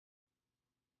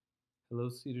Hello,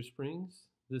 Cedar Springs.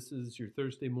 This is your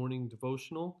Thursday morning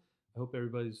devotional. I hope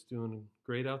everybody's doing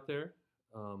great out there.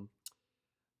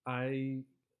 I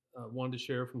wanted to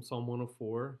share from Psalm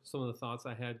 104 some of the thoughts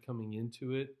I had coming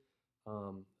into it.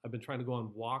 I've been trying to go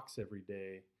on walks every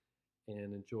day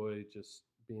and enjoy just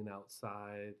being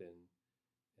outside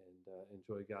and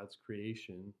enjoy God's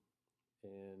creation.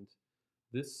 And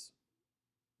this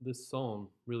this psalm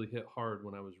really hit hard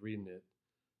when I was reading it,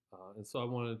 and so I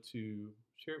wanted to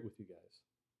share it with you guys.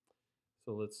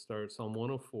 So let's start Psalm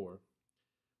 104.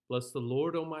 Bless the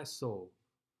Lord, O my soul.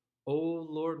 O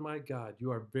Lord my God,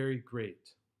 you are very great.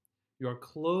 You are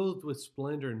clothed with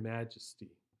splendor and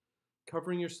majesty,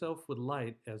 covering yourself with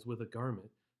light as with a garment,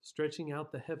 stretching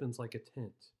out the heavens like a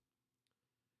tent.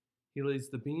 He lays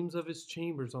the beams of his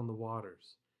chambers on the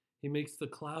waters. He makes the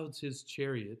clouds his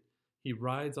chariot. He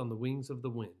rides on the wings of the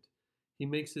wind. He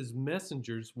makes his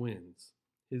messengers winds,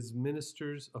 his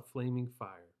ministers a flaming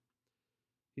fire.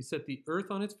 He set the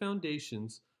earth on its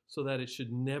foundations so that it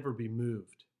should never be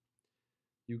moved.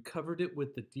 You covered it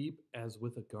with the deep as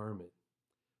with a garment.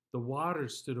 The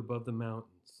waters stood above the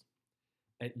mountains.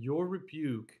 At your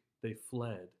rebuke they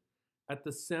fled. At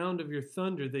the sound of your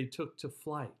thunder they took to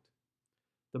flight.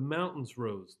 The mountains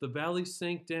rose, the valleys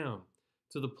sank down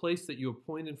to the place that you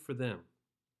appointed for them.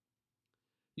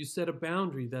 You set a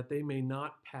boundary that they may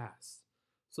not pass,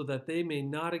 so that they may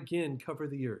not again cover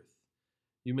the earth.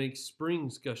 You make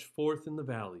springs gush forth in the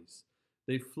valleys.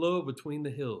 They flow between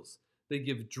the hills. They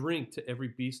give drink to every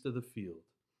beast of the field.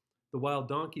 The wild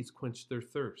donkeys quench their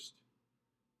thirst.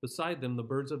 Beside them the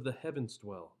birds of the heavens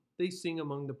dwell. They sing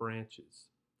among the branches.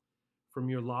 From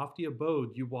your lofty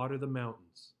abode you water the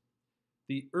mountains.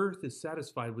 The earth is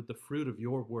satisfied with the fruit of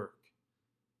your work.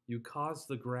 You cause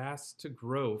the grass to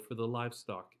grow for the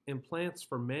livestock and plants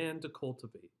for man to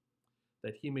cultivate,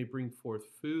 that he may bring forth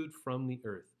food from the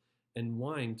earth and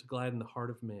wine to gladden the heart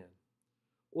of man,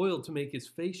 oil to make his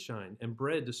face shine, and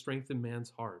bread to strengthen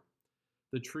man's heart.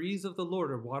 The trees of the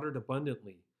Lord are watered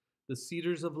abundantly, the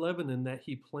cedars of Lebanon that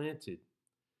he planted.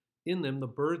 In them the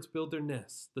birds build their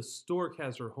nests. The stork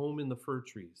has her home in the fir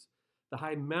trees. The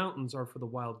high mountains are for the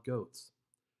wild goats.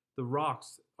 The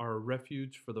rocks are a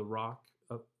refuge for the rock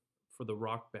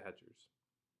badgers.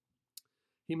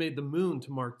 He made the moon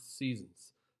to mark the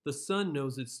seasons. The sun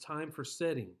knows its time for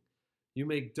setting. You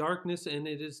make darkness and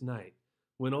it is night,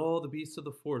 when all the beasts of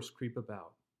the forest creep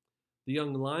about. The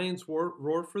young lions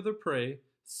roar for their prey,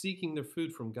 seeking their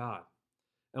food from God.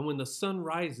 And when the sun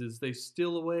rises, they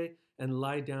steal away and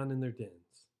lie down in their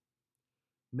dens.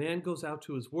 Man goes out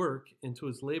to his work and to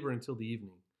his labor until the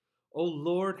evening. O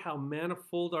Lord, how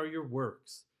manifold are your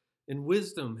works! In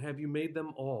wisdom have you made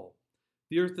them all.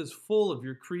 The earth is full of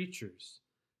your creatures.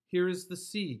 Here is the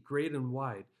sea, great and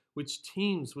wide, which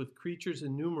teems with creatures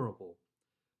innumerable,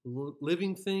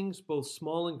 living things both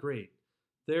small and great.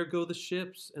 There go the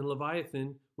ships and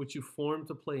Leviathan, which you formed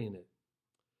to play in it.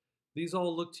 These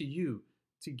all look to you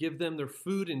to give them their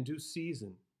food in due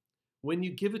season. When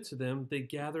you give it to them, they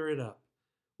gather it up.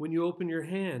 When you open your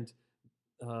hand,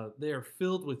 they are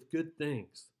filled with good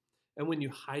things. And when you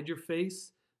hide your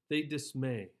face, they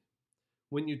dismay.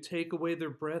 When you take away their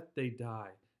breath, they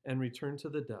die and return to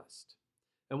the dust.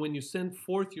 And when you send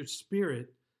forth your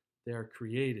spirit, they are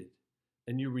created,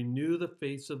 and you renew the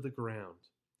face of the ground.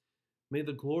 May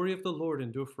the glory of the Lord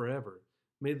endure forever.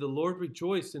 May the Lord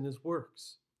rejoice in his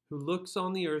works, who looks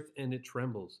on the earth and it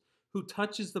trembles, who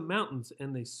touches the mountains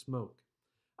and they smoke.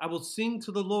 I will sing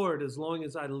to the Lord as long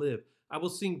as I live. I will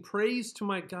sing praise to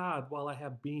my God while I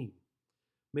have being.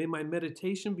 May my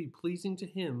meditation be pleasing to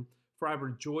him, for I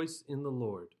rejoice in the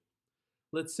Lord.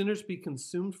 Let sinners be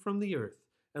consumed from the earth,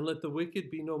 and let the wicked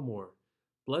be no more.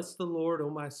 Bless the Lord, O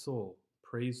my soul.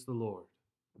 Praise the Lord.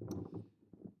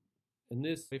 And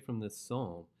this, from this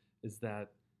psalm, is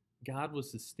that God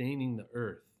was sustaining the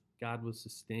earth. God was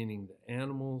sustaining the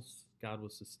animals. God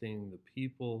was sustaining the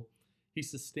people. He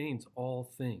sustains all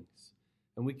things.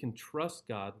 And we can trust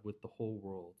God with the whole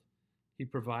world. He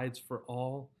provides for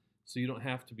all, so you don't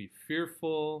have to be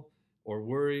fearful or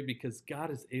worry, because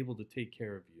God is able to take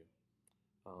care of you.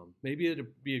 Maybe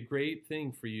it'd be a great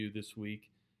thing for you this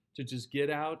week to just get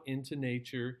out into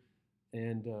nature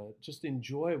and just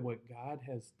enjoy what God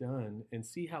has done and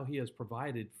see how he has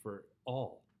provided for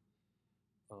all,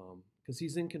 because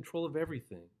he's in control of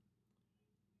everything.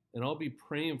 And I'll be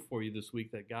praying for you this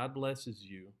week that God blesses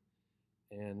you,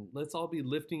 and let's all be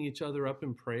lifting each other up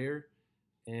in prayer,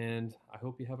 and I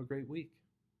hope you have a great week.